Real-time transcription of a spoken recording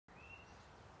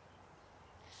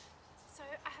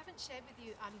haven't shared with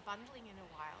you unbundling in a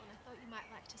while, and I thought you might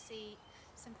like to see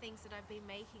some things that I've been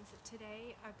making. So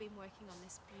today I've been working on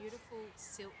this beautiful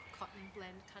silk cotton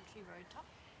blend country road top,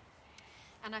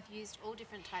 and I've used all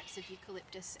different types of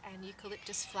eucalyptus, and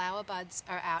eucalyptus flower buds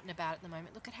are out and about at the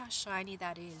moment. Look at how shiny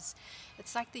that is.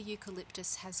 It's like the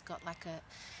eucalyptus has got like a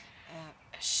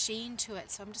sheen to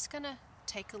it, so I'm just going to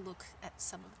take a look at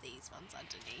some of these ones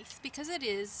underneath. Because it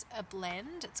is a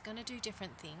blend, it's going to do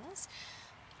different things,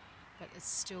 but it's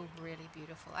still really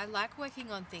beautiful. I like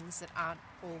working on things that aren't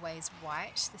always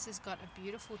white. This has got a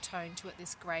beautiful tone to it,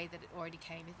 this grey that it already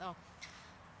came with. Oh,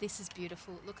 this is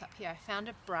beautiful. Look up here. I found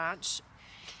a branch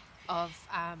of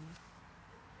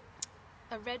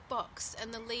a red box,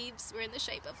 and the leaves were in the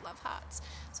shape of love hearts.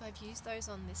 So I've used those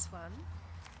on this one.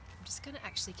 I'm just going to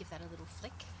actually give that a little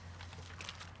flick.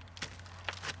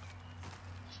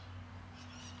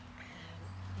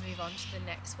 And move on to the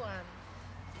next one.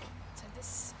 So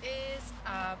this is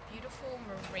a beautiful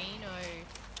merino,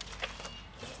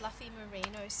 fluffy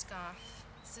merino scarf.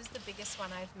 This is the biggest one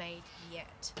I've made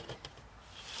yet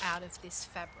out of this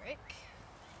fabric.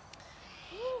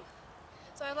 Woo.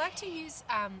 So I like to use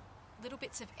little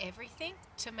bits of everything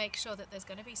to make sure that there's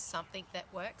going to be something that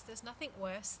works. There's nothing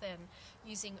worse than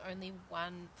using only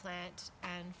one plant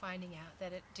and finding out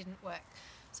that it didn't work.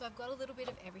 So I've got a little bit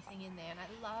of everything in there, and I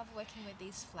love working with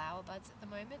these flower buds at the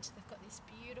moment. They've got this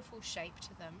beautiful shape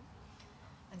to them,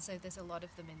 and so there's a lot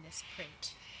of them in this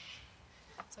print.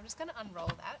 So I'm just going to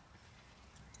unroll that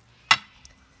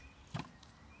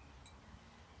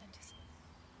and just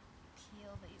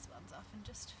peel these ones off and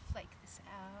just flake this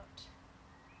out.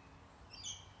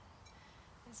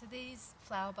 And so these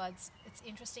flower buds, it's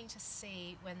interesting to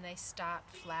see when they start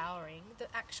flowering. The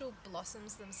actual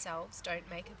blossoms themselves don't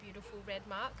make a beautiful red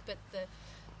mark, but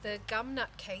the gum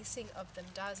nut casing of them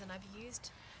does, and I've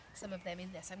used some of them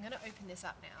in this. I'm going to open this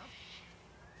up now.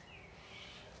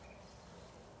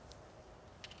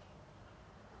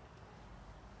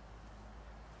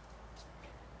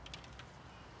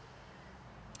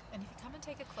 And if you come and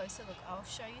take a closer look, I'll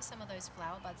show you some of those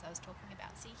flower buds I was talking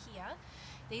about. See here,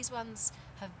 these ones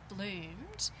have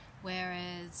bloomed,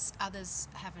 whereas others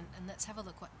haven't. And let's have a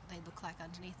look what they look like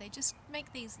underneath. They just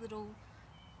make these little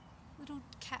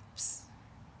caps,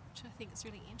 which I think is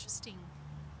really interesting.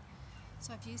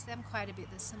 So I've used them quite a bit.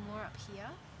 There's some more up here.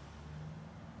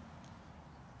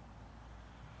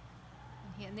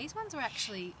 And here. And these ones were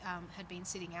actually, had been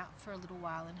sitting out for a little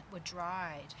while and were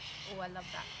dried. Oh, I love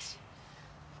that.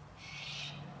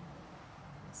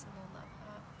 Some more love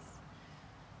hearts.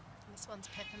 And this one's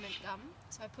peppermint gum.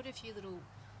 So I put a few little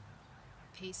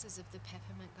pieces of the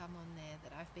peppermint gum on there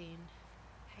that I've been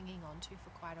hanging on to for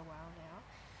quite a while now.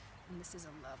 And this is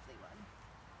a lovely one.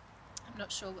 I'm not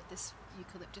sure what this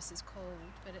eucalyptus is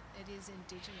called, but it is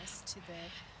indigenous to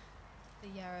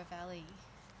the Yarra Valley,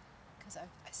 because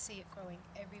I see it growing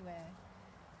everywhere.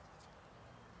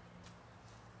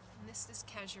 And this is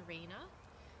casuarina.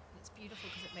 It's beautiful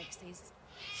because it makes these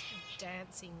sort of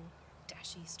dancing,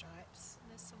 dashy stripes. And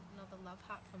there's another love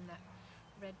heart from that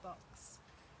red box.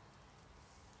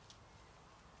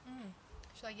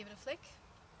 Shall I give it a flick?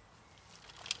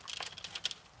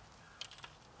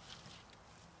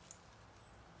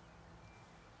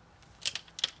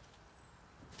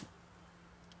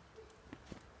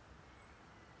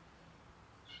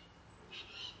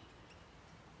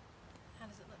 How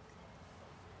does it look?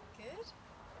 Good?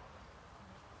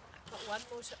 Got one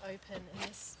more to open, and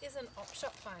this is an op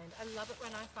shop find. I love it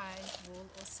when I find wool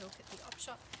or silk at the op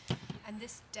shop, and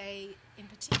this day in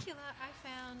particular I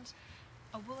found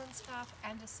a woolen scarf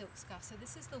and a silk scarf. So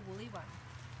this is the woolly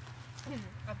one.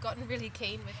 I've gotten really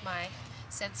keen with my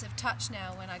sense of touch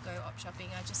now when I go op shopping.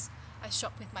 I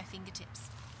shop with my fingertips.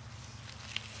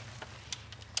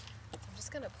 I'm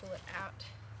just going to pull it out.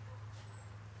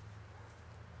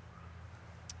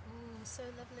 Ooh, so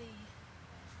lovely.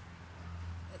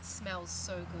 It smells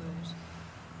so good.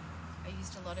 I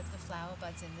used a lot of the flower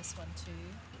buds in this one too.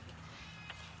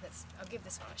 I'll give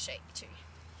this one a shake too.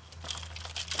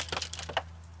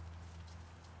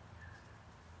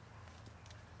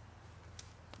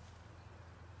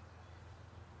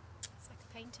 It's like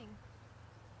a painting.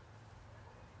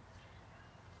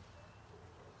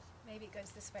 Maybe it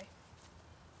goes this way.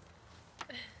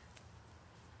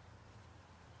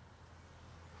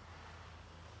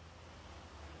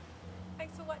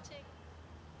 Thanks for watching.